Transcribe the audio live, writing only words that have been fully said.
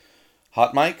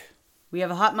Hot mic? We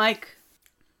have a hot mic,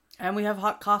 and we have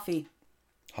hot coffee.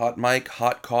 Hot mic,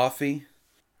 hot coffee?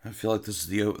 I feel like this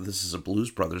is a Blues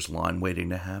Brothers line waiting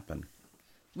to happen.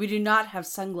 We do not have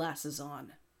sunglasses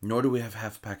on. Nor do we have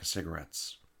half a pack of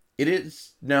cigarettes.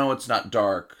 No, it's not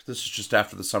dark. This is just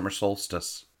after the summer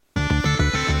solstice.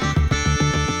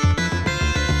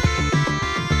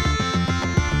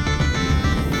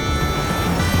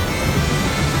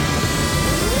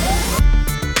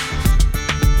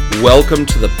 Welcome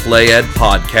to the Play Ed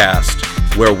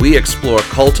Podcast, where we explore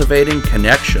cultivating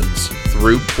connections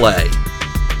through play.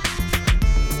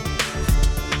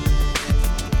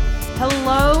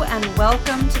 Hello and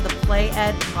welcome to the Play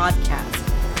Ed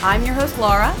Podcast. I'm your host,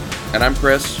 Laura. And I'm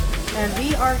Chris. And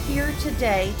we are here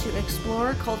today to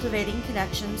explore cultivating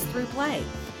connections through play.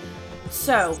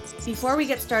 So, before we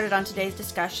get started on today's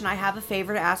discussion, I have a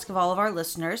favor to ask of all of our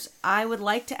listeners. I would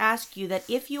like to ask you that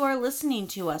if you are listening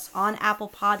to us on Apple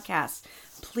Podcasts,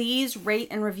 please rate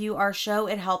and review our show.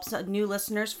 It helps new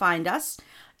listeners find us.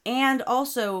 And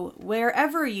also,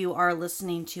 wherever you are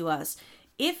listening to us,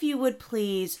 if you would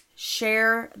please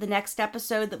share the next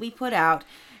episode that we put out.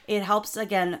 It helps,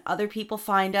 again, other people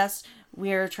find us.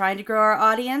 We're trying to grow our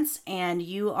audience, and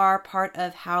you are part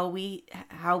of how we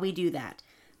do that.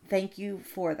 Thank you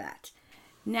for that.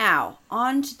 Now,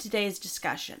 on to today's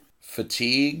discussion.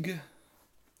 Fatigue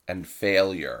and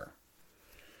failure.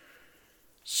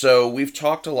 So, we've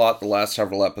talked a lot the last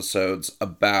several episodes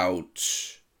about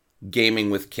gaming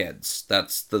with kids.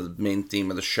 That's the main theme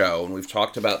of the show. And we've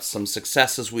talked about some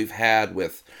successes we've had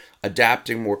with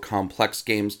adapting more complex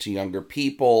games to younger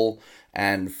people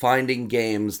and finding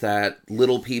games that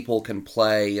little people can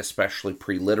play, especially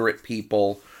pre-literate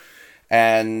people.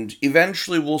 And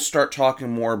eventually we'll start talking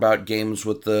more about games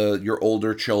with your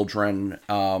older children,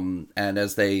 and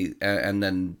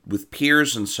then with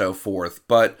peers and so forth.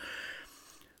 But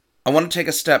I want to take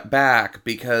a step back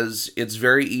because it's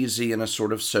very easy in a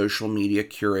sort of social media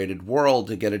curated world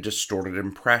to get a distorted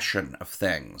impression of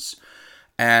things.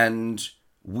 And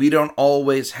we don't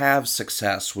always have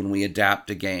success when we adapt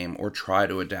a game or try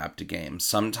to adapt a game.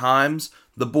 Sometimes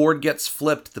the board gets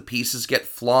flipped, the pieces get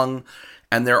flung,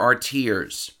 and there are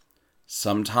tears.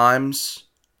 Sometimes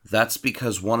that's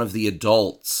because one of the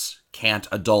adults can't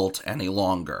adult any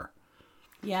longer.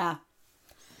 Yeah.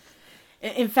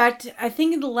 In fact, I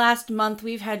think in the last month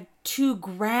we've had two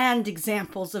grand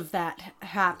examples of that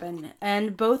happen.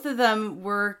 And both of them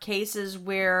were cases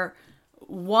where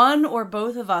one or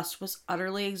both of us was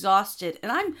utterly exhausted.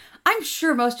 And I'm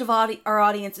sure most of our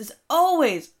audience is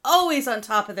always on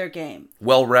top of their game.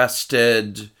 Well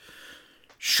rested,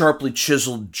 sharply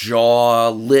chiseled jaw,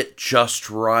 lit just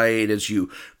right as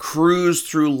you cruise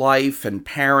through life and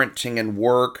parenting and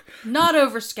work. Not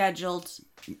overscheduled.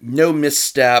 No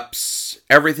missteps.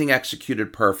 Everything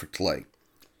executed perfectly.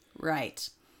 Right.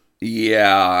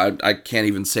 Yeah, I can't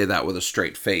even say that with a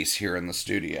straight face here in the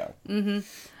studio. Mm-hmm.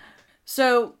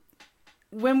 So,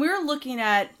 when we're looking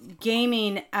at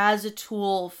gaming as a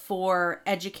tool for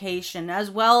education, as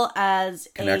well as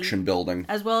connection building,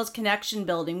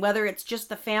 whether it's just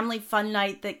the family fun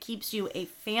night that keeps you a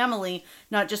family,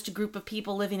 not just a group of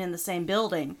people living in the same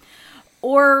building,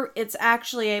 or it's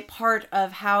actually a part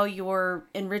of how you're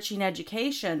enriching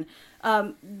education,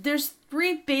 there's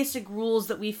three basic rules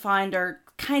that we find are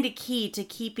kind of key to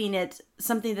keeping it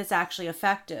something that's actually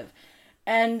effective.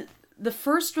 And the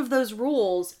first of those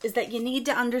rules is that you need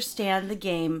to understand the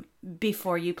game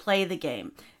before you play the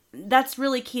game. That's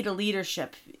really key to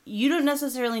leadership. You don't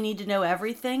necessarily need to know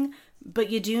everything,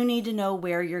 but you do need to know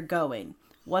where you're going.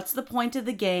 What's the point of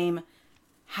the game?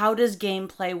 How does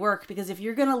gameplay work? Because if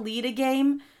you're going to lead a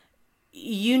game,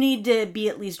 you need to be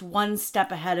at least one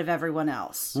step ahead of everyone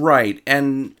else. Right.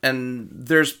 And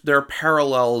there are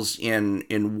parallels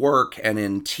in work and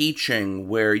in teaching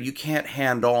where you can't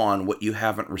hand on what you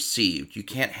haven't received. You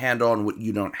can't hand on what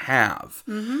you don't have.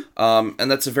 Mm-hmm.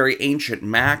 And that's a very ancient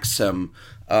maxim,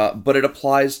 but it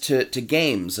applies to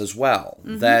games as well.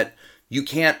 Mm-hmm. That you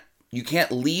can't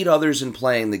lead others in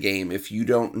playing the game if you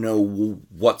don't know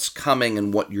what's coming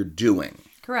and what you're doing.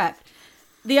 Correct.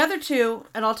 The other two,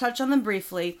 and I'll touch on them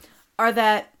briefly, are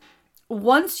that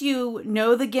once you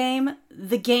know the game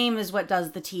is what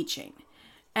does the teaching.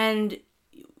 And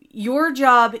your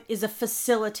job is a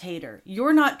facilitator.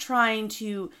 You're not trying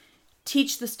to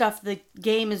teach the stuff the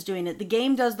game is doing it. The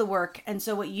game does the work. And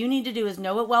so what you need to do is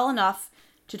know it well enough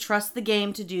to trust the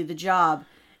game to do the job.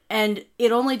 And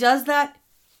it only does that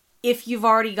if you've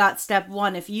already got step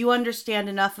one. If you understand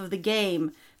enough of the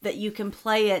game that you can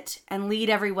play it and lead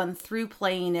everyone through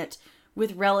playing it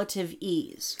with relative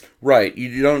ease. Right.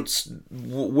 You don't.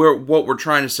 What we're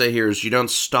trying to say here is you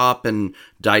don't stop and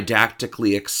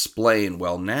didactically explain.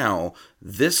 Well, now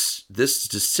this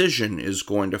decision is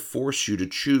going to force you to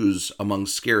choose among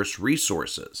scarce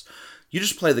resources. You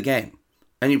just play the game,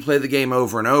 and you play the game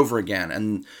over and over again,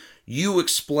 and you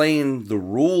explain the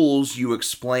rules. You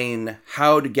explain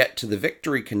how to get to the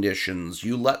victory conditions.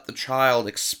 You let the child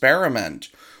experiment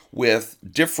with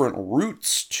different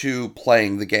routes to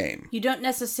playing the game. You don't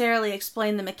necessarily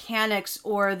explain the mechanics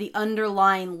or the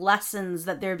underlying lessons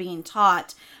that they're being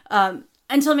taught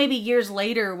until maybe years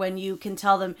later when you can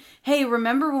tell them, hey,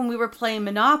 remember when we were playing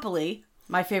Monopoly,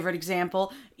 my favorite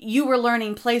example, you were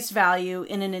learning place value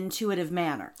in an intuitive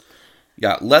manner.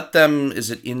 Yeah, let them, is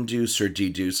it induce or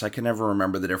deduce? I can never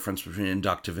remember the difference between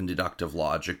inductive and deductive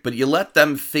logic, but you let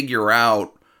them figure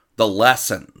out the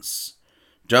lessons.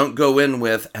 Don't go in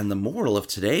with, and the moral of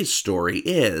today's story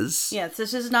is... Yes,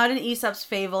 this is not an Aesop's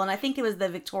fable, and I think it was the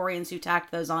Victorians who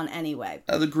tacked those on anyway.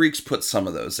 The Greeks put some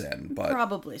of those in, but...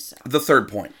 Probably so. The third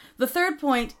point. The third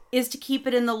point is to keep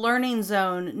it in the learning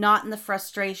zone, not in the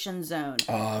frustration zone.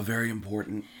 Very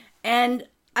important. And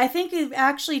I think it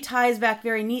actually ties back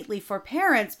very neatly for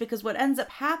parents, because what ends up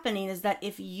happening is that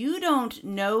if you don't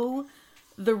know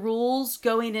the rules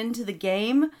going into the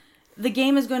game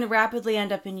is going to rapidly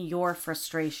end up in your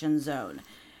frustration zone.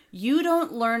 You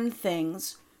don't learn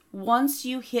things once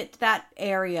you hit that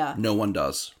area. No one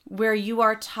does. Where you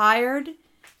are tired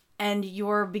and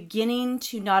you're beginning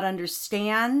to not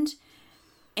understand,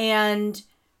 and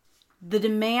the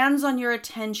demands on your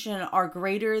attention are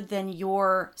greater than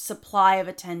your supply of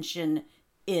attention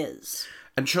is.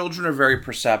 And children are very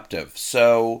perceptive,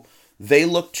 so they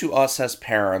look to us as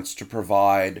parents to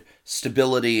provide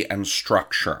stability and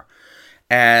structure.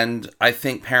 And I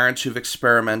think parents who've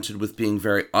experimented with being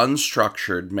very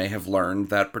unstructured may have learned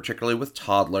that, particularly with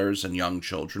toddlers and young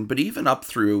children, but even up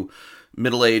through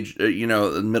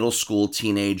middle school,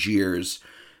 teenage years,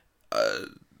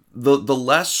 the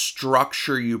less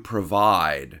structure you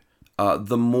provide,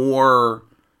 the more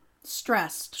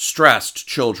stressed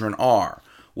children are.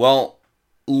 Well,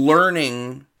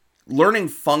 learning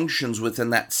functions within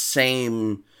that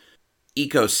same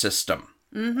ecosystem,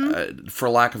 for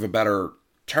lack of a better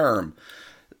term,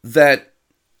 that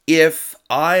if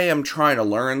I am trying to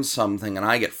learn something and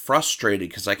I get frustrated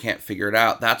because I can't figure it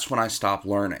out, that's when I stop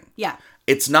learning. Yeah.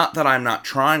 It's not that I'm not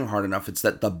trying hard enough, it's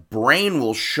that the brain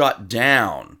will shut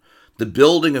down the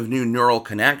building of new neural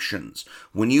connections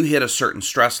when you hit a certain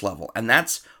stress level. And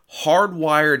that's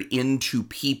hardwired into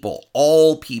people.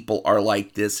 All people are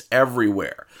like this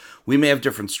everywhere. We may have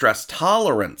different stress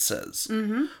tolerances,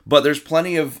 but there's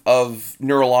plenty of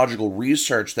neurological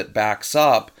research that backs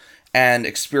up and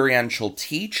experiential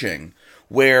teaching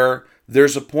where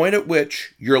there's a point at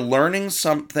which you're learning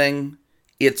something,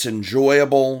 it's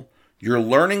enjoyable, you're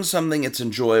learning something, it's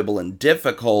enjoyable and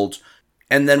difficult,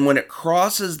 and then when it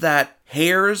crosses that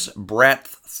hair's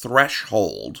breadth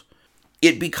threshold,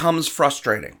 it becomes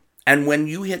frustrating. And when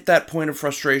you hit that point of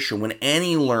frustration, when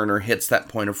any learner hits that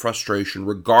point of frustration,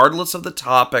 regardless of the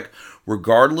topic,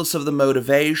 regardless of the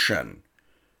motivation,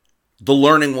 the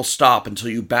learning will stop until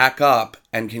you back up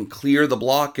and can clear the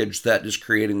blockage that is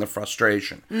creating the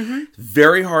frustration.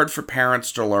 Very hard for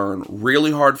parents to learn,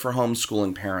 really hard for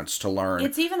homeschooling parents to learn.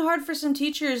 It's even hard for some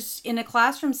teachers in a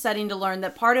classroom setting to learn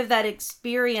that part of that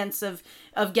experience of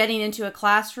getting into a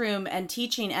classroom and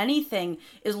teaching anything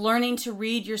is learning to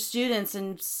read your students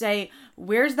and say,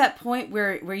 where's that point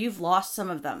where you've lost some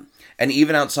of them? And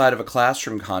even outside of a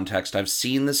classroom context, I've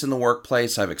seen this in the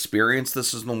workplace, I've experienced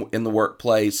this in the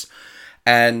workplace,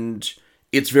 and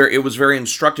it was very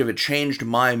instructive. It changed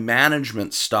my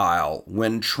management style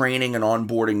when training and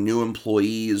onboarding new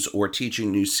employees or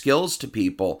teaching new skills to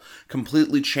people.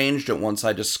 Completely changed it once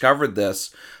I discovered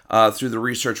this through the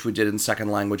research we did in second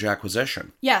language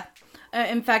acquisition. Yeah.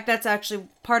 In fact, that's actually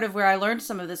part of where I learned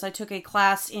some of this. I took a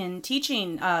class in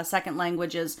teaching second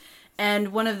languages,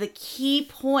 and one of the key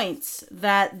points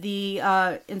that the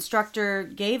instructor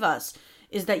gave us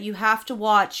is that you have to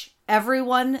watch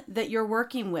everyone that you're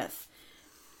working with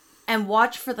and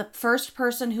watch for the first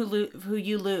person who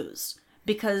you lose,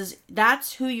 because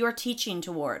that's who you're teaching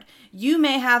toward. You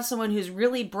may have someone who's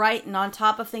really bright and on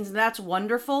top of things, and that's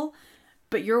wonderful,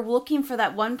 but you're looking for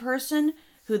that one person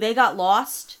who they got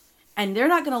lost, and they're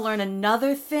not going to learn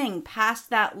another thing past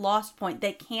that lost point.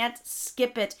 They can't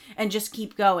skip it and just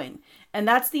keep going. And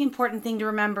that's the important thing to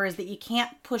remember, is that you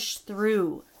can't push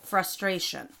through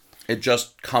frustration. It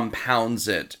just compounds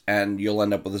it, and you'll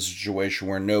end up with a situation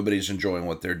where nobody's enjoying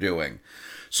what they're doing.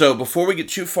 So before we get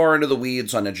too far into the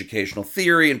weeds on educational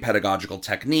theory and pedagogical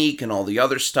technique and all the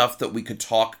other stuff that we could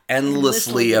talk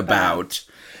endlessly about,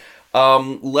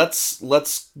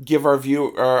 let's give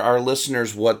our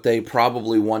listeners what they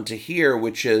probably want to hear,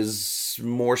 which is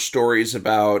more stories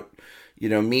about,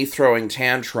 me throwing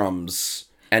tantrums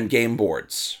and game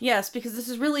boards. Yes, because this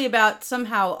is really about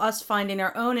somehow us finding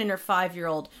our own inner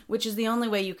 5-year-old, which is the only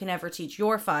way you can ever teach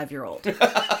your 5-year-old.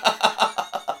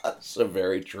 So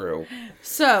very true.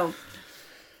 So,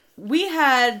 we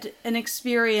had an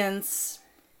experience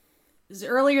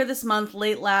earlier this month,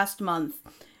 late last month.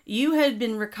 You had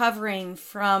been recovering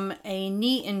from a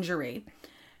knee injury.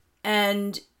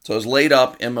 And so I was laid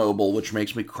up, immobile, which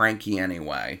makes me cranky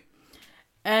anyway.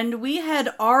 And we had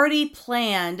already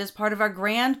planned, as part of our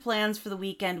grand plans for the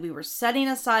weekend, we were setting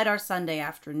aside our Sunday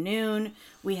afternoon.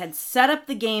 We had set up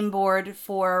the game board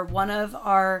for one of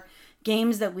our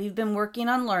games that we've been working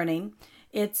on learning.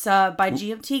 It's by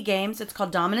GMT Games. It's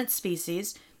called Dominant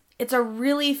Species. It's a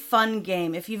really fun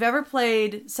game. If you've ever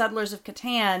played Settlers of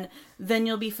Catan, then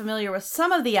you'll be familiar with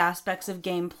some of the aspects of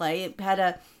gameplay. It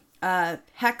had a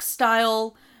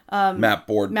hex-style map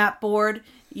board.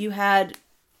 You had...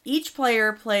 Each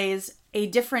player plays a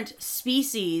different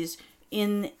species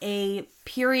in a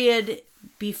period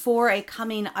before a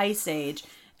coming ice age.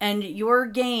 And your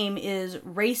game is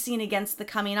racing against the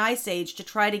coming ice age to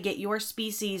try to get your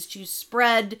species to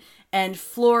spread and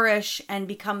flourish and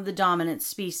become the dominant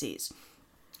species.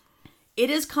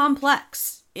 It is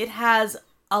complex. It has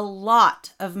a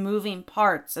lot of moving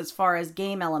parts as far as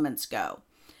game elements go.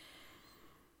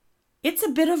 It's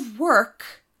a bit of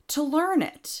work to learn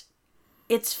it.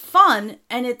 It's fun,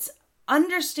 and it's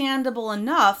understandable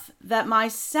enough that my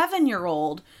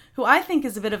 7-year-old, who I think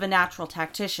is a bit of a natural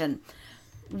tactician,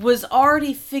 was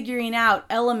already figuring out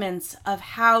elements of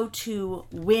how to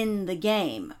win the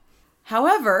game.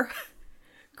 However,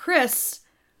 Chris...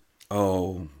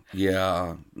 Oh,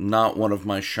 yeah. Not one of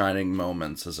my shining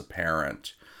moments as a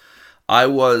parent. I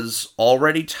was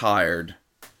already tired.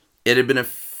 It had been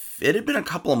a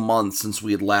couple of months since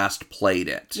we had last played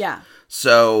it. Yeah.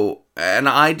 So, and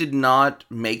I did not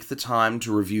make the time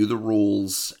to review the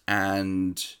rules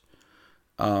and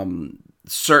I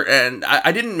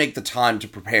didn't make the time to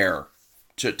prepare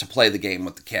to play the game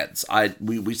with the kids.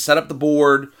 We set up the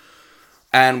board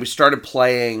and we started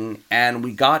playing, and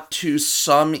we got to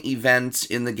some events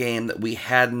in the game that we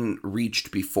hadn't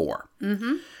reached before.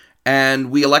 Mm-hmm.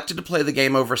 And we elected to play the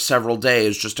game over several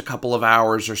days, just a couple of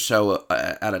hours or so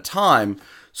at a time,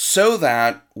 so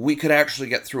that we could actually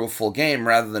get through a full game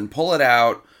rather than pull it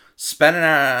out, spend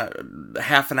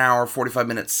half an hour, 45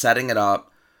 minutes setting it up,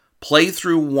 play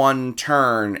through one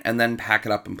turn, and then pack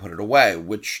it up and put it away,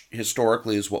 which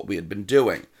historically is what we had been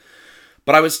doing.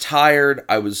 But I was tired.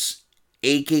 I was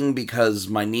aching because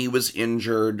my knee was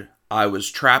injured. I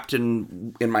was trapped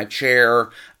in my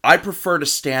chair. I prefer to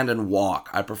stand and walk.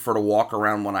 I prefer to walk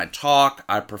around when I talk.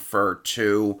 I prefer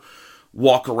to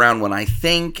walk around when I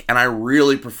think, and I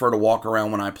really prefer to walk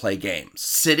around when I play games.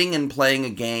 Sitting and playing a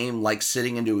game, like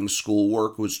sitting and doing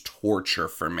schoolwork, was torture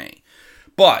for me.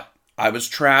 But I was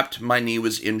trapped, my knee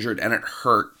was injured, and it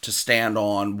hurt to stand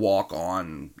on, walk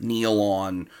on, kneel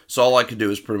on. So all I could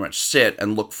do is pretty much sit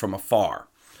and look from afar.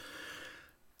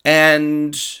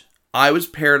 And I was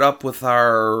paired up with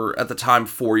our, at the time,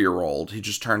 4-year-old. He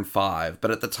just turned 5.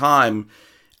 But at the time...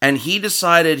 And he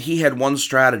decided he had one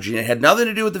strategy, and it had nothing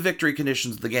to do with the victory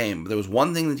conditions of the game. But there was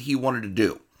one thing that he wanted to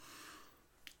do.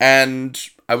 And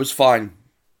I was fine.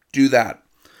 Do that.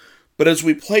 But as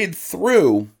we played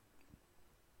through,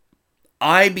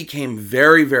 I became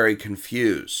very, very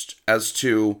confused as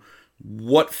to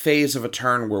what phase of a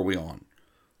turn were we on.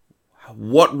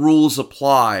 What rules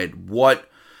applied.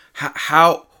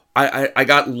 How I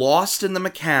got lost in the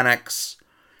mechanics,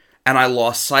 and I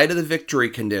lost sight of the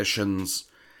victory conditions.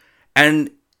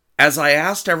 And as I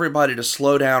asked everybody to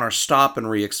slow down or stop and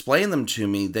re-explain them to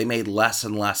me, they made less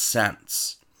and less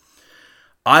sense.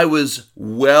 I was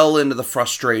well into the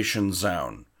frustration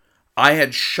zone. I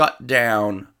had shut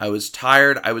down. I was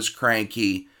tired. I was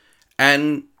cranky.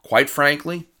 And quite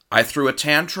frankly, I threw a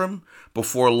tantrum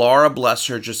before Laura, bless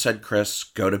her, just said, "Chris,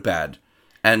 go to bed."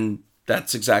 And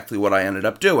that's exactly what I ended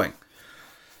up doing.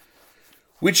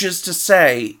 Which is to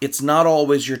say, it's not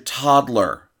always your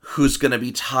toddler who's going to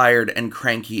be tired and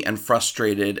cranky and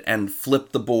frustrated and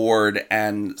flip the board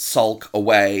and sulk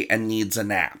away and needs a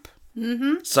nap.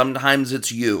 Mm-hmm. Sometimes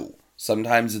it's you.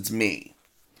 Sometimes it's me.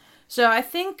 So I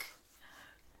think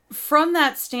from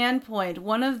that standpoint,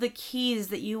 one of the keys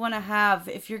that you want to have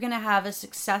if you're going to have a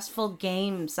successful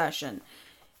game session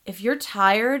if you're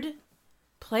tired,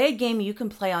 play a game you can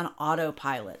play on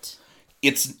autopilot.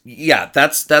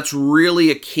 That's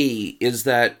really a key, is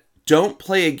that don't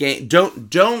play a game,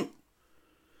 don't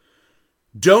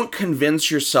convince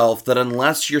yourself that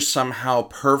unless you're somehow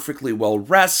perfectly well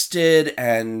rested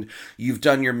and you've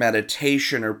done your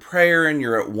meditation or prayer and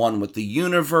you're at one with the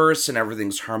universe and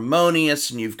everything's harmonious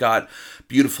and you've got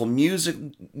beautiful music,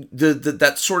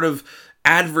 that sort of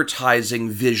advertising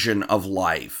vision of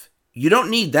life. You don't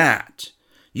need that.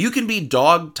 You can be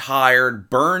dog-tired,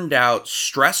 burned out,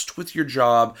 stressed with your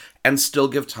job, and still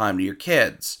give time to your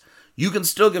kids. You can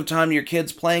still give time to your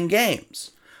kids playing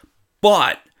games.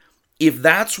 But if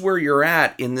that's where you're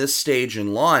at in this stage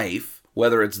in life,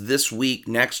 whether it's this week,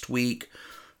 next week,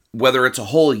 whether it's a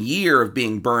whole year of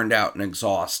being burned out and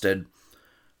exhausted,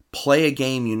 play a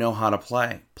game you know how to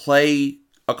play. Play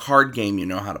a card game you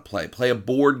know how to play. Play a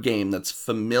board game that's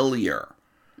familiar.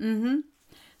 Mm-hmm.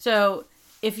 So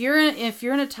if you're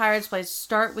in a tired place,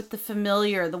 start with the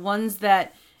familiar, the ones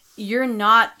that you're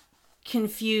not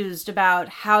confused about.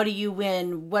 How do you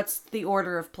win? What's the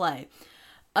order of play?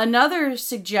 Another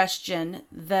suggestion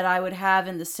that I would have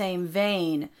in the same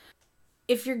vein,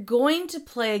 if you're going to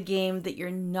play a game that you're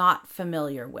not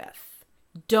familiar with,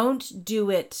 don't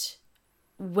do it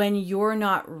when you're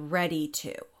not ready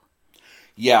to.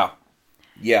 Yeah.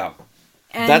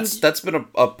 And that's been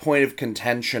a point of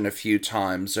contention a few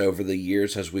times over the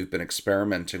years as we've been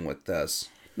experimenting with this.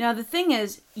 Now, the thing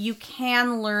is, you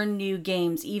can learn new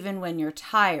games even when you're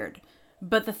tired.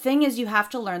 But the thing is, you have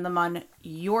to learn them on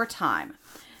your time.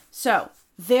 So,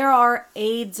 there are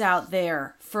aids out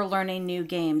there for learning new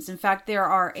games. In fact, there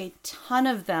are a ton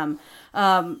of them.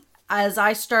 As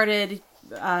I started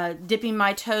dipping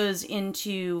my toes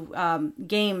into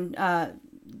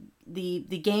the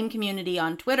game community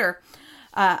on Twitter,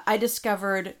 I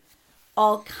discovered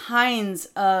all kinds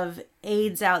of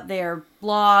aids out there,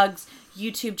 blogs,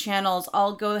 YouTube channels.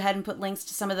 I'll go ahead and put links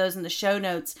to some of those in the show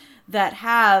notes that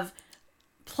have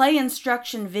play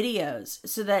instruction videos,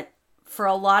 so that for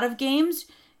a lot of games,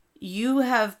 you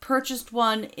have purchased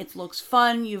one, it looks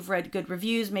fun, you've read good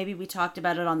reviews, maybe we talked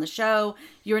about it on the show.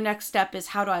 Your next step is,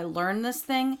 how do I learn this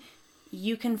thing?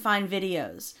 You can find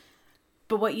videos.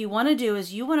 But what you want to do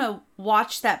is you want to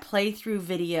watch that playthrough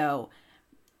video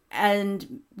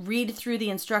and read through the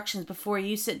instructions before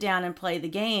you sit down and play the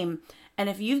game. And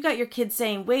if you've got your kids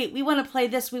saying, wait, we want to play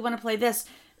this,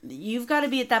 you've got to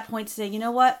be at that point to say, you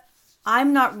know what?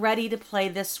 I'm not ready to play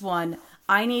this one.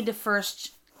 I need to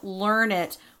first learn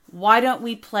it. Why don't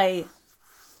we play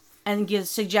and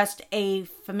suggest a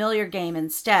familiar game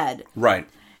instead? Right.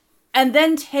 And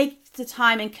then take the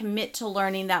time and commit to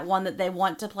learning that one that they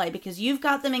want to play, because you've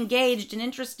got them engaged and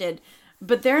interested,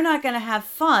 but they're not going to have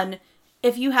fun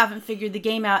if you haven't figured the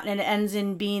game out and it ends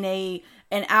in being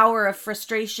an hour of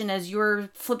frustration as you're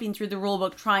flipping through the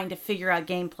rulebook trying to figure out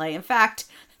gameplay. In fact,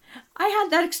 I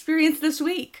had that experience this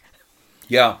week.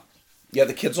 Yeah,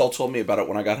 the kids all told me about it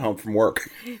when I got home from work.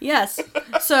 Yes.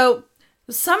 So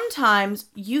sometimes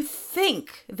you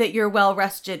think that you're well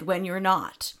rested when you're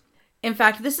not. In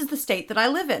fact, this is the state that I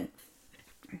live in.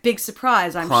 Big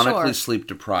surprise, I'm sure. Chronically sleep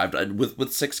deprived.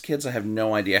 With 6 kids, I have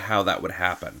no idea how that would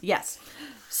happen. Yes.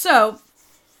 So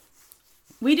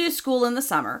we do school in the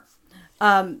summer.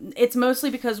 It's mostly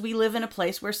because we live in a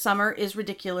place where summer is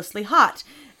ridiculously hot.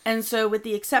 And so with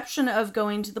the exception of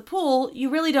going to the pool,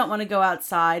 you really don't want to go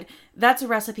outside. That's a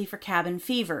recipe for cabin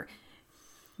fever.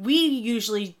 We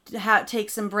usually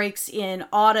take some breaks in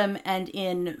autumn and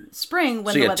in spring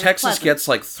when the weather's Texas pleasant. gets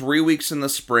like 3 weeks in the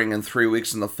spring and 3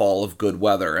 weeks in the fall of good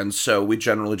weather. And so we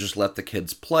generally just let the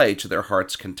kids play to their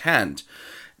heart's content.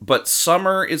 But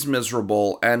summer is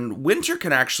miserable, and winter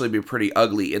can actually be pretty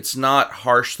ugly. It's not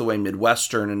harsh the way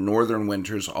Midwestern and Northern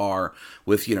winters are,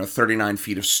 with, 39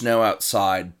 feet of snow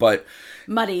outside, but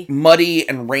muddy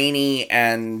and rainy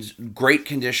and great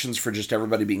conditions for just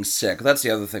everybody being sick. That's the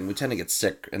other thing. We tend to get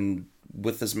sick, and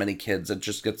with as many kids, it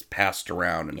just gets passed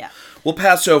around. And we'll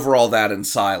pass over all that in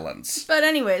silence. But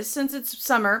anyways, since it's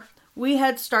summer, we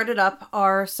had started up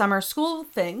our summer school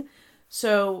thing.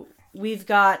 So we've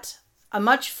got a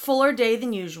much fuller day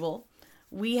than usual.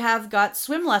 We have got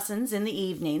swim lessons in the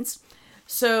evenings.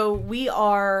 So we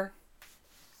are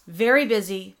very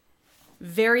busy,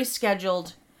 very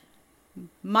scheduled.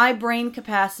 My brain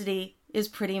capacity is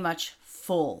pretty much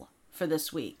full for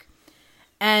this week.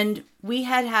 And we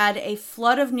had a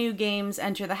flood of new games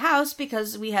enter the house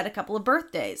because we had a couple of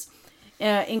birthdays,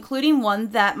 including one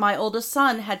that my oldest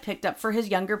son had picked up for his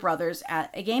younger brothers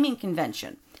at a gaming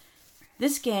convention.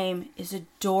 This game is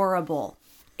adorable.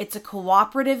 It's a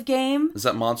cooperative game. Is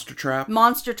that Monster Trap?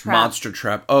 Monster Trap. Monster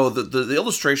Trap. Oh, the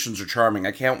illustrations are charming.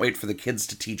 I can't wait for the kids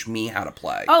to teach me how to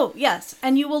play. Oh, yes.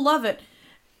 And you will love it.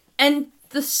 And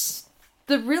the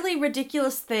really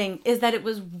ridiculous thing is that it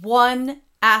was one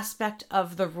aspect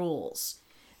of the rules.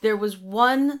 There was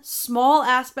one small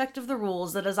aspect of the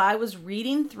rules that as I was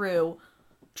reading through,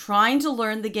 trying to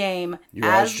learn the game Your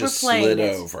eyes as we're just playing slid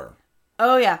it. over.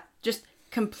 Oh, yeah. Just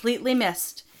completely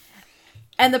missed.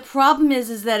 And the problem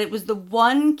is that it was the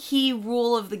one key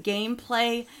rule of the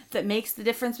gameplay that makes the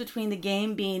difference between the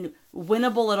game being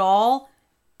winnable at all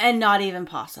and not even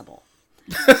possible.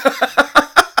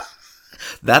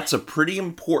 That's a pretty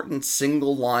important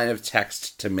single line of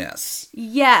text to miss.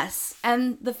 Yes.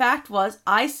 And the fact was,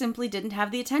 I simply didn't have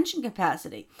the attention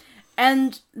capacity.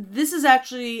 And this is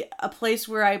actually a place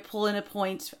where I pull in a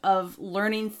point of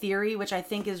learning theory, which I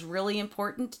think is really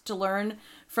important to learn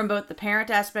from both the parent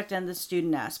aspect and the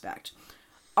student aspect.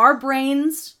 Our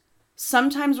brains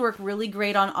sometimes work really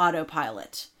great on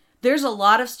autopilot. There's a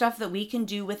lot of stuff that we can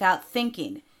do without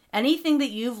thinking. Anything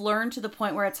that you've learned to the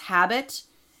point where it's habit,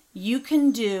 you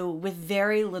can do with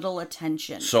very little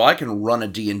attention. So I can run a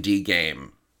D&D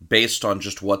game based on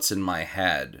just what's in my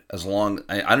head, as long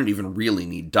I don't even really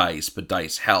need dice, but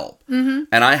dice help. Mm-hmm.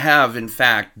 And I have, in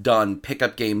fact, done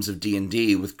pickup games of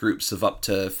D&D with groups of up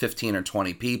to 15 or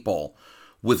 20 people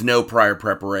with no prior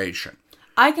preparation.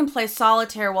 I can play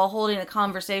solitaire while holding a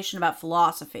conversation about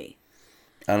philosophy.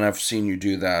 And I've seen you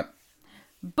do that.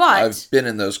 But I've been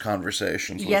in those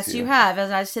conversations with you. yes, you have. As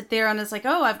I sit there and it's like,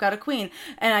 oh, I've got a queen.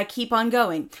 And I keep on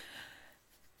going.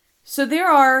 So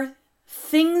there are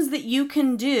things that you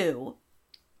can do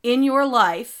in your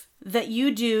life that you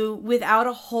do without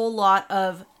a whole lot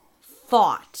of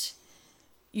thought.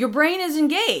 Your brain is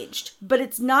engaged, but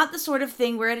it's not the sort of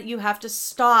thing where you have to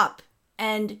stop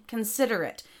and consider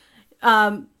it.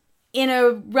 In a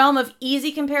realm of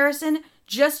easy comparison,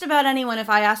 just about anyone, if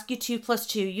I ask you 2 +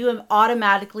 2, you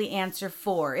automatically answer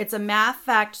 4. It's a math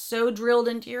fact so drilled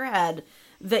into your head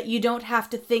that you don't have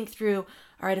to think through,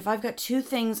 all right, if I've got 2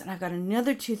 things and I've got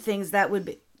another 2 things, that would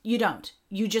be... You don't.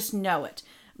 You just know it.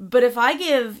 But if I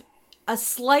give a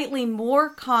slightly more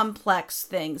complex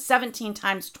thing, 17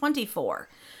 times 24,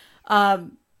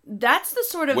 that's the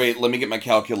sort of... Wait, let me get my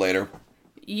calculator.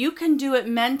 You can do it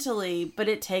mentally, but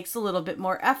it takes a little bit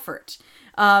more effort.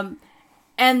 And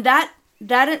that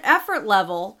effort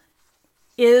level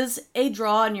is a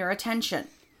draw on your attention.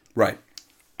 Right.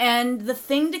 And the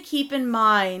thing to keep in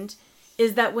mind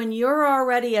is that when you're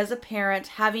already, as a parent,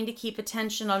 having to keep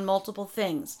attention on multiple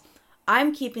things,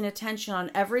 I'm keeping attention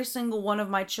on every single one of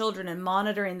my children and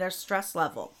monitoring their stress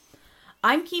level.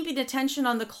 I'm keeping attention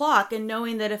on the clock and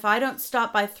knowing that if I don't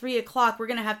stop by 3 o'clock, we're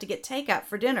going to have to get takeout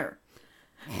for dinner.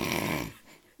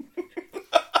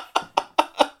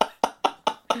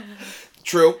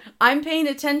 True. I'm paying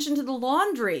attention to the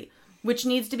laundry, which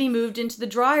needs to be moved into the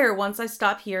dryer once I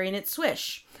stop hearing it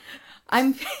swish.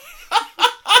 I'm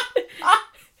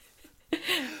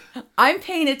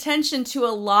paying attention to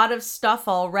a lot of stuff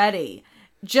already,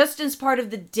 just as part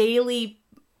of the daily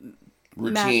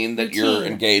routine that you're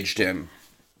engaged in.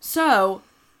 So,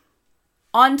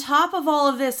 on top of all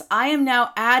of this, I am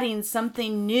now adding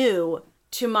something new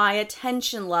to my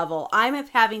attention level. I'm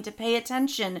having to pay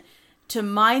attention to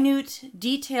minute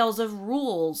details of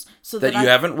rules so that you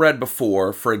haven't read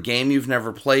before for a game you've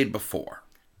never played before.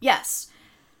 Yes.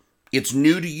 It's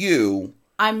new to you.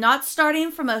 I'm not starting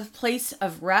from a place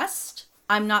of rest.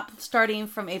 I'm not starting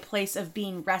from a place of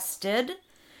being rested.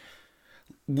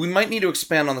 We might need to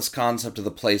expand on this concept of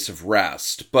the place of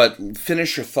rest, but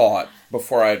finish your thought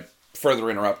before I further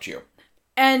interrupt you.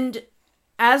 And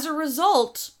as a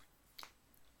result,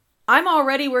 I'm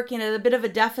already working at a bit of a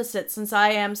deficit since I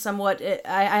am somewhat,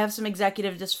 I have some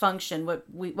executive dysfunction,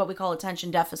 what we call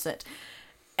attention deficit.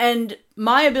 And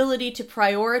my ability to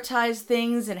prioritize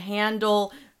things and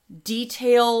handle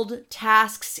detailed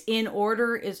tasks in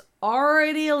order is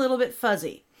already a little bit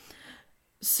fuzzy.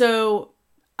 So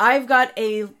I've got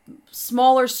a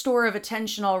smaller store of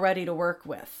attention already to work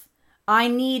with. I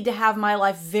need to have my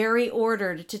life very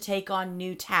ordered to take on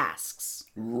new tasks.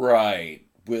 Right.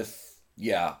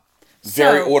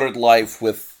 Very ordered life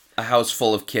with a house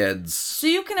full of kids. So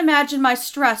you can imagine my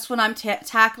stress when I'm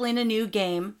tackling a new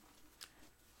game,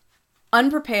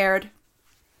 unprepared,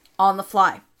 on the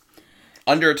fly.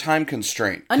 Under a time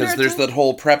constraint. Because there's that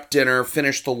whole prep dinner,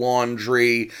 finish the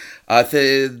laundry. I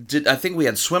think we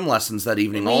had swim lessons that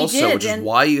evening which is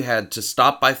why you had to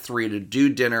stop by 3 to do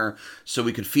dinner so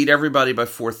we could feed everybody by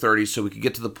 4:30 so we could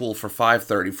get to the pool for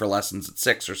 5:30 for lessons at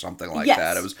 6 or something like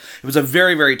that. It was a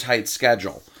very, very tight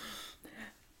schedule.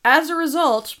 As a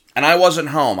result, And I wasn't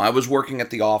home. I was working at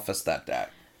the office that day.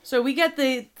 So we get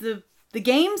the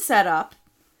game set up,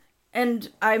 and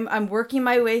I'm working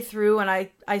my way through, and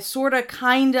I sort of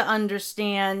kind of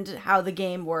understand how the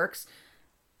game works.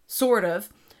 Sort of.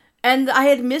 And I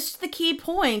had missed the key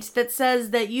point that says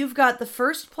that you've got the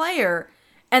first player,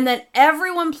 and that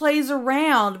everyone plays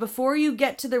around before you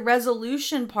get to the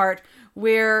resolution part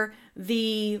where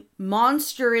the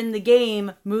monster in the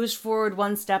game moves forward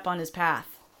one step on his path.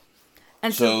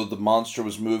 And so the monster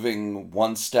was moving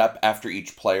one step after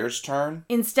each player's turn?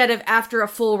 Instead of after a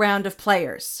full round of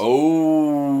players. Oh.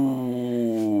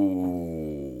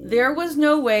 There was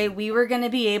no way we were going to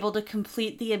be able to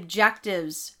complete the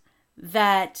objectives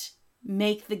that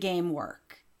make the game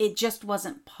work. It just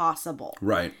wasn't possible.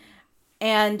 Right.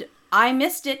 And I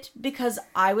missed it because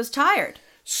I was tired.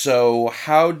 So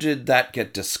how did that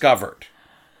get discovered?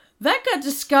 That got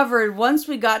discovered once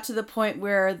we got to the point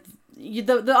where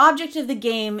the object of the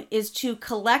game is to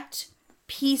collect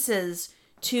pieces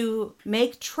to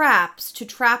make traps to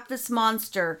trap this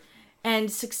monster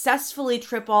and successfully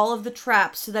trip all of the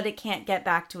traps so that it can't get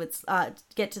back to its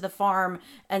get to the farm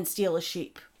and steal a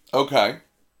sheep. Okay.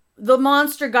 The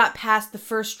monster got past the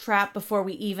first trap before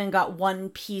we even got one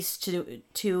piece to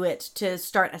it to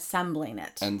start assembling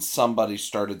it. And somebody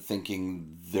started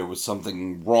thinking there was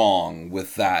something wrong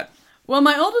with that. Well,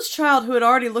 my oldest child, who had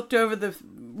already looked over the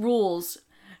rules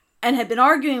and had been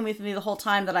arguing with me the whole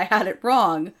time that I had it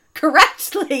wrong,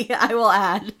 correctly, I will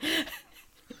add,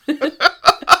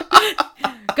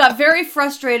 got very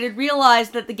frustrated,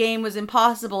 realized that the game was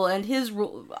impossible, and his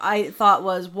rule, I thought,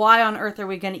 was, why on earth are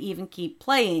we going to even keep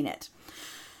playing it?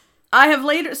 I have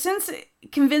later since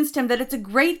convinced him that it's a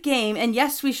great game, and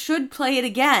yes, we should play it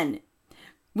again.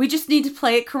 We just need to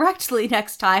play it correctly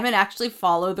next time and actually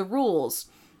follow the rules.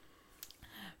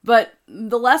 But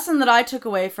the lesson that I took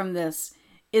away from this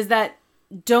is that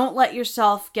don't let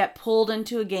yourself get pulled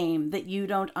into a game that you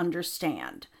don't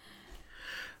understand.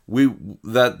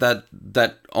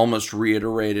 That almost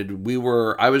reiterated.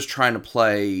 I was trying to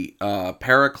play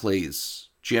Pericles,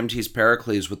 GMT's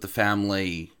Pericles with the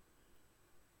family,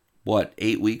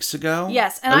 8 weeks ago?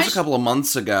 Yes. And that was a couple of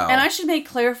months ago. And I should make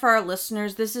clear for our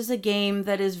listeners, this is a game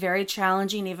that is very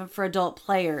challenging even for adult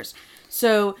players.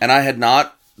 And I had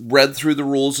not read through the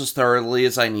rules as thoroughly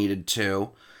as I needed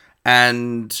to,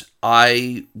 and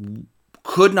I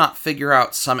could not figure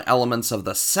out some elements of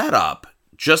the setup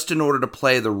just in order to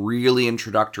play the really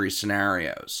introductory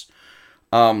scenarios,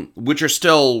 which are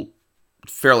still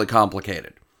fairly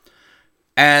complicated.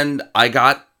 And I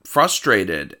got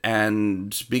frustrated,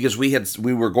 and because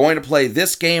we were going to play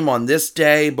this game on this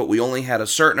day, but we only had a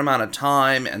certain amount of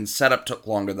time, and setup took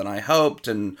longer than I hoped,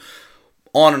 and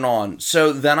on and on.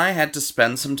 So then I had to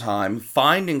spend some time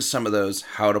finding some of those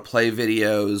how to play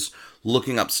videos,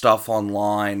 looking up stuff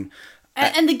online.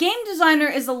 And the game designer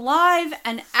is alive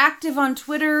and active on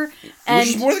Twitter. Which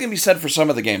is more than can be said for some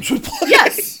of the games we play.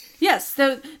 Yes.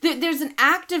 So there's an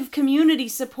active community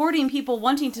supporting people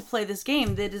wanting to play this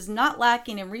game that is not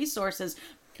lacking in resources.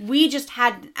 We just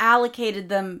hadn't allocated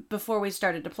them before we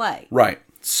started to play. Right.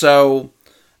 So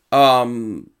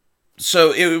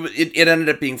it ended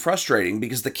up being frustrating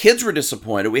because the kids were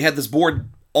disappointed. We had this board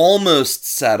almost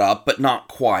set up, but not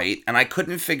quite, and I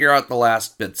couldn't figure out the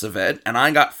last bits of it, and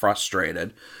I got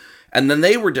frustrated. And then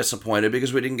they were disappointed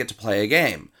because we didn't get to play a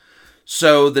game.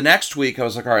 So the next week, I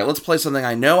was like, all right, let's play something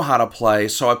I know how to play.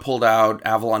 So I pulled out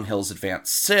Avalon Hill's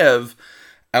Advanced Civ,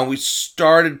 and we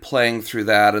started playing through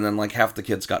that, and then half the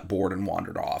kids got bored and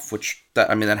wandered off,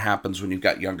 that happens when you've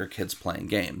got younger kids playing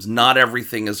games. Not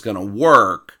everything is going to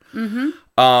work. Mm-hmm.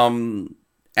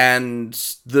 And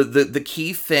the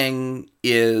key thing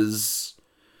is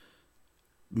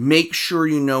make sure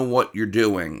you know what you're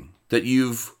doing. That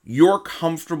you're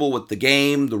comfortable with the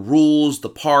game, the rules, the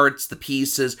parts, the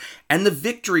pieces, and the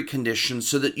victory conditions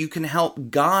so that you can help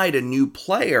guide a new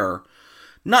player,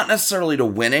 not necessarily to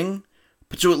winning,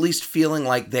 but to at least feeling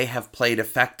like they have played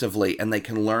effectively and they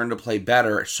can learn to play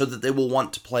better so that they will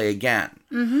want to play again.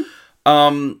 Mm-hmm.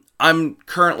 I'm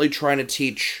currently trying to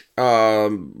teach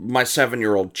my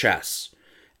 7-year-old chess,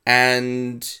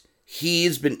 and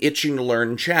he's been itching to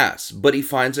learn chess, but he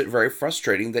finds it very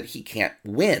frustrating that he can't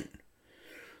win.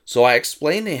 So I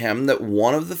explained to him that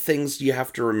one of the things you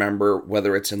have to remember,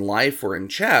 whether it's in life or in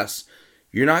chess,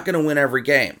 you're not going to win every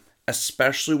game,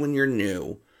 especially when you're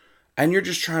new, and you're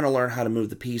just trying to learn how to move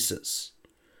the pieces.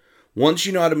 Once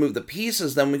you know how to move the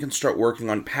pieces, then we can start working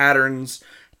on patterns,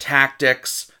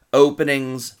 tactics,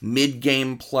 openings,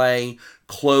 mid-game play,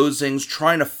 closings,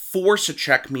 trying to force a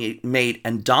checkmate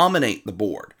and dominate the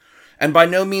board. And by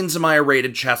no means am I a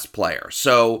rated chess player.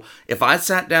 So if I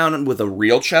sat down with a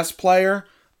real chess player,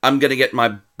 I'm going to get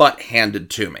my butt handed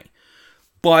to me.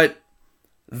 But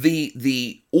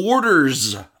the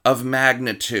orders of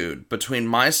magnitude between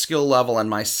my skill level and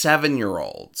my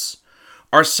 7-year-olds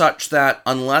are such that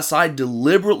unless I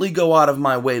deliberately go out of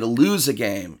my way to lose a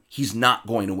game, he's not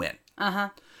going to win.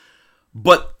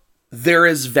 But there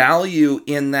is value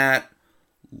in that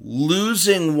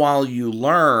losing while you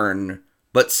learn,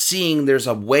 but seeing there's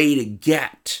a way to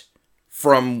get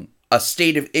from a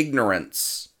state of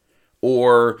ignorance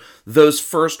or those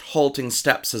first halting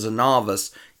steps as a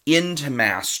novice into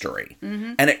mastery.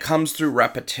 And it comes through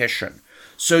repetition.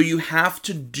 So you have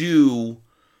to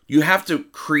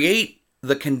create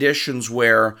the conditions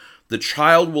where the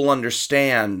child will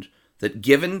understand that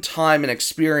given time and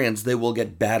experience, they will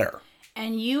get better.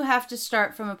 And you have to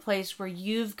start from a place where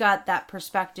you've got that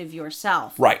perspective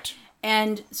yourself. Right.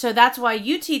 And so that's why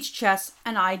you teach chess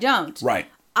and I don't. Right.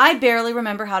 I barely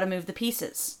remember how to move the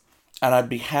pieces. And I'd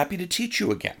be happy to teach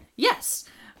you again. Yes.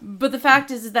 But the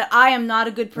fact is that I am not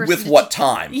a good person. With what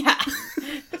time? Yeah.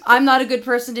 I'm not a good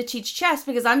person to teach chess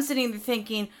because I'm sitting there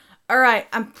thinking, all right,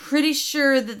 I'm pretty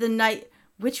sure that the knight...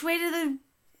 Which way do the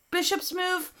bishops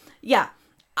move? Yeah.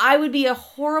 I would be a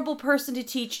horrible person to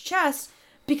teach chess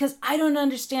because I don't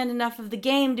understand enough of the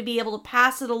game to be able to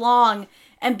pass it along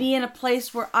and be in a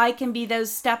place where I can be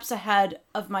those steps ahead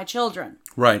of my children.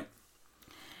 Right.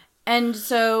 And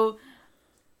so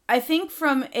I think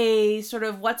from a sort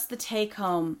of what's the take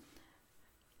home,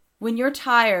 when you're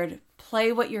tired,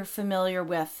 play what you're familiar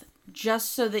with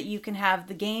just so that you can have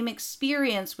the game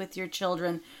experience with your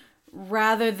children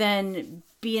rather than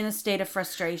be in a state of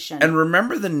frustration. And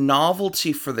remember the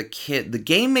novelty for the kid. The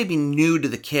game may be new to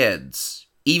the kids,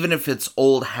 even if it's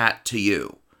old hat to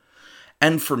you.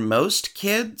 And for most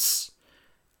kids,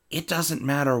 it doesn't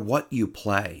matter what you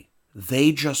play.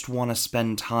 They just want to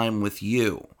spend time with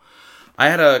you. I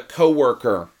had a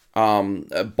coworker,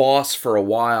 a boss for a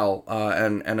while,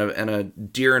 and a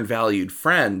dear and valued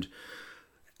friend.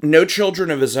 No children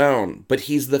of his own, but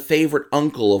he's the favorite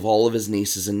uncle of all of his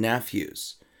nieces and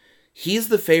nephews. He's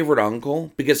the favorite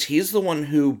uncle because he's the one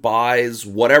who buys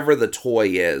whatever the toy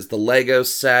is, the Lego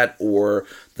set or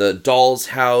the doll's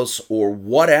house or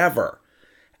whatever.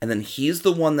 And then he's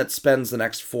the one that spends the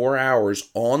next 4 hours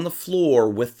on the floor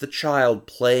with the child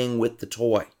playing with the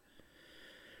toy.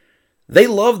 They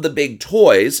love the big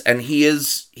toys, and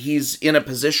he's in a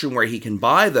position where he can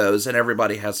buy those and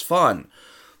everybody has fun.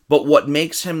 But what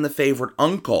makes him the favorite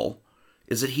uncle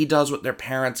is that he does what their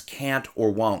parents can't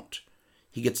or won't.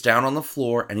 He gets down on the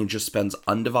floor and he just spends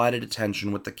undivided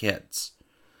attention with the kids.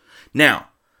 Now,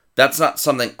 that's not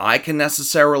something I can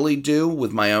necessarily do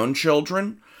with my own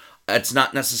children. It's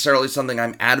not necessarily something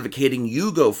I'm advocating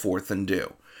you go forth and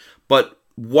do. But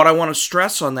what I want to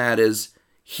stress on that is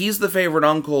he's the favorite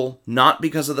uncle not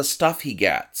because of the stuff he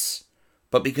gets,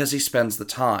 but because he spends the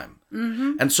time.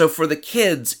 And so for the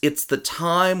kids, it's the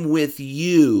time with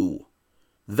you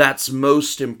that's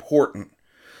most important.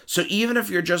 So even if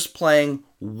you're just playing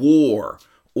War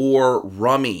or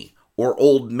Rummy or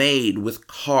Old Maid with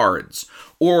cards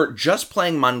or just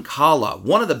playing Mancala,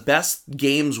 one of the best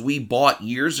games we bought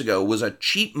years ago was a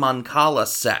cheap Mancala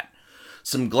set.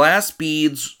 Some glass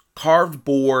beads, carved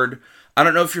board. I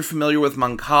don't know if you're familiar with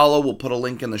Mancala. We'll put a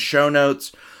link in the show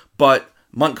notes. But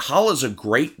Mancala is a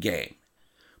great game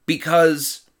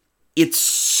because it's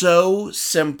so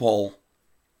simple.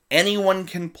 Anyone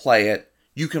can play it.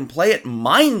 You can play it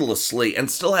mindlessly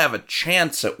and still have a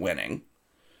chance at winning.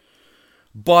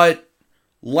 But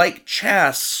like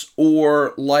chess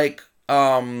or like,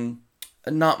 not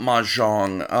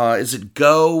Mahjong, is it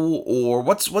Go? Or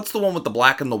what's the one with the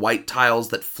black and the white tiles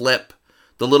that flip?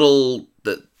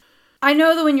 I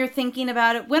know that when you're thinking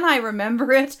about it, when I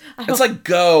remember it... It's like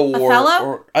Go or...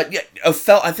 Othello?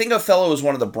 Othello. I think Othello is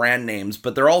one of the brand names,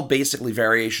 but they're all basically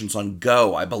variations on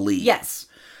Go, I believe. Yes.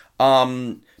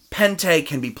 Pente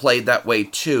can be played that way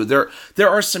too. There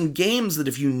are some games that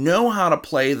if you know how to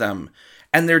play them,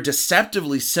 and they're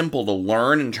deceptively simple to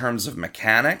learn in terms of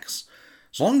mechanics,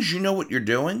 as long as you know what you're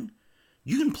doing,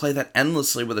 you can play that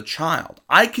endlessly with a child.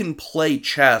 I can play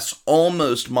chess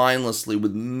almost mindlessly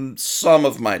with some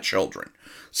of my children.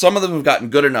 Some of them have gotten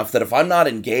good enough that if I'm not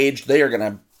engaged, they are going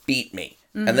to beat me.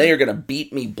 And they are going to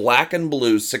beat me black and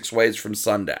blue 6 ways from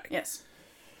Sunday. Yes.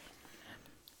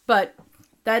 But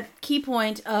that key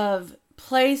point of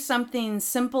play something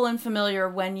simple and familiar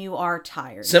when you are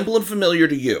tired. Simple and familiar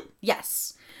to you.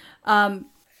 Yes.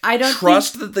 I don't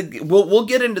trust that we'll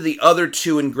get into the other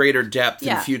two in greater depth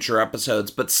in future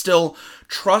episodes, but still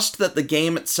trust that the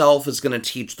game itself is going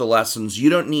to teach the lessons. You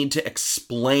don't need to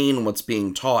explain what's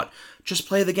being taught. just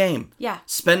play the game. Yeah.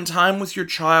 Spend time with your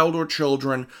child or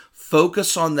children.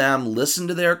 Focus on them. Listen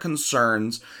to their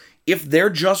concerns. If they're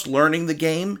just learning the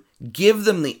game, give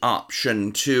them the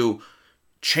option to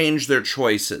change their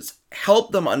choices.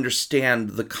 Help them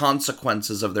understand the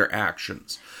consequences of their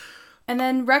actions. And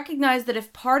then recognize that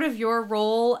if part of your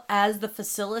role as the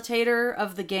facilitator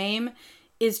of the game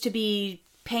is to be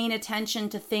paying attention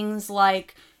to things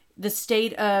like the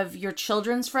state of your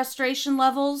children's frustration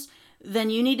levels, then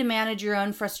you need to manage your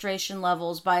own frustration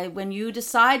levels by, when you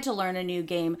decide to learn a new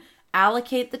game,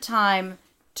 allocate the time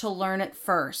to learn it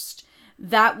first.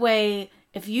 That way,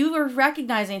 if you are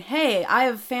recognizing, hey, I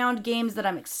have found games that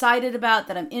I'm excited about,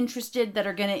 that I'm interested, that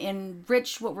are going to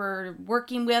enrich what we're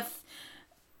working with,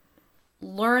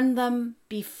 learn them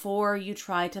before you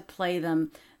try to play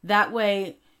them. That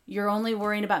way, you're only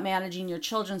worrying about managing your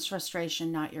children's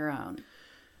frustration, not your own.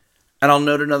 And I'll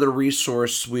note another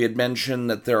resource. We had mentioned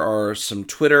that there are some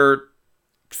Twitter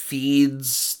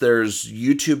feeds, there's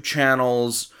YouTube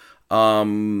channels.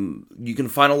 You can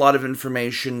find a lot of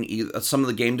information. Some of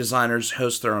the game designers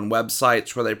host their own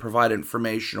websites where they provide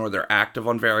information, or they're active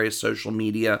on various social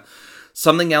media.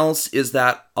 Something else is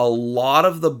that a lot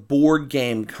of the board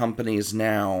game companies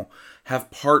now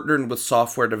have partnered with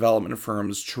software development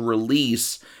firms to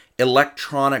release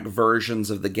electronic versions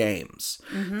of the games.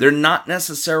 Mm-hmm. They're not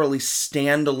necessarily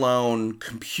standalone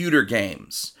computer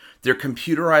games. They're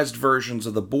computerized versions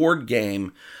of the board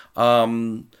game.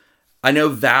 I know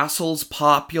Vassal's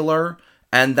popular,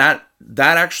 and that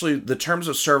actually, the terms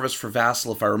of service for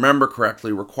Vassal, if I remember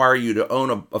correctly, require you to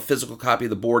own a physical copy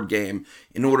of the board game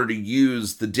in order to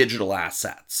use the digital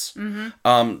assets.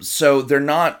 Mm-hmm. So they're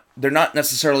not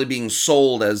necessarily being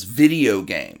sold as video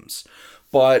games.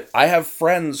 But I have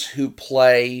friends who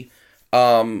play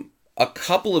a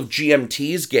couple of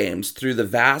GMT's games through the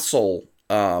Vassal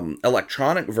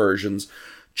electronic versions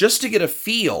just to get a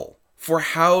feel for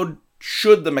how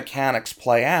should the mechanics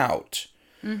play out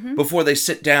before they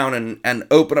sit down and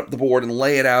open up the board and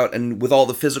lay it out, and with all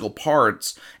the physical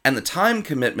parts and the time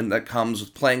commitment that comes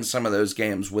with playing some of those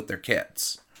games with their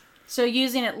kids. So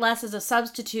using it less as a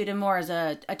substitute and more as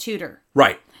a tutor.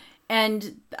 Right.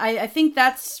 And I think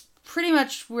that's pretty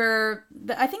much where,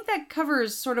 I think that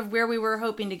covers sort of where we were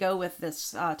hoping to go with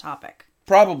this topic.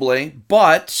 Probably,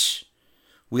 but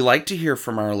we like to hear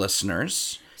from our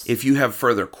listeners. If you have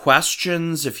further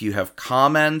questions, if you have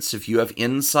comments, if you have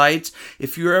insights,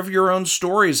 if you have your own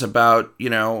stories about,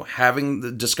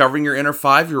 discovering your inner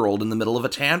 5-year-old in the middle of a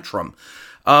tantrum,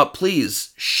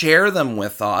 please share them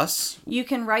with us. You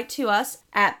can write to us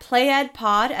at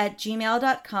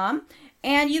playedpod@gmail.com.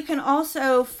 And you can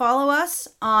also follow us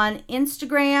on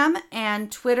Instagram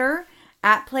and Twitter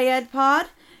at PlayEdPod.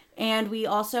 And we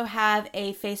also have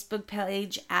a Facebook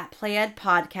page at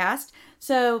PlayEdPodcast.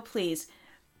 So please,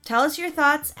 tell us your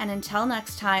thoughts, and until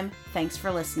next time, thanks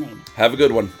for listening. Have a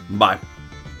good one. Bye.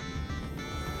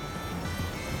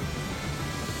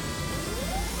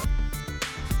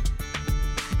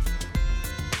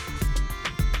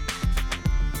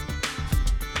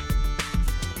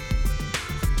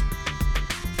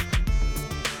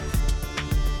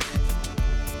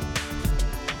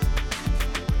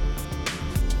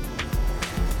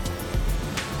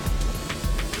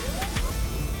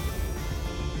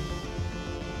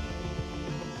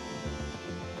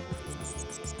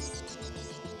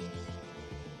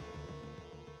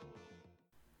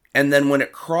 And then when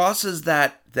it crosses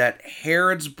that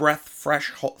hair's breadth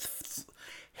threshold,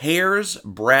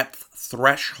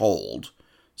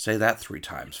 say that 3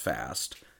 times fast,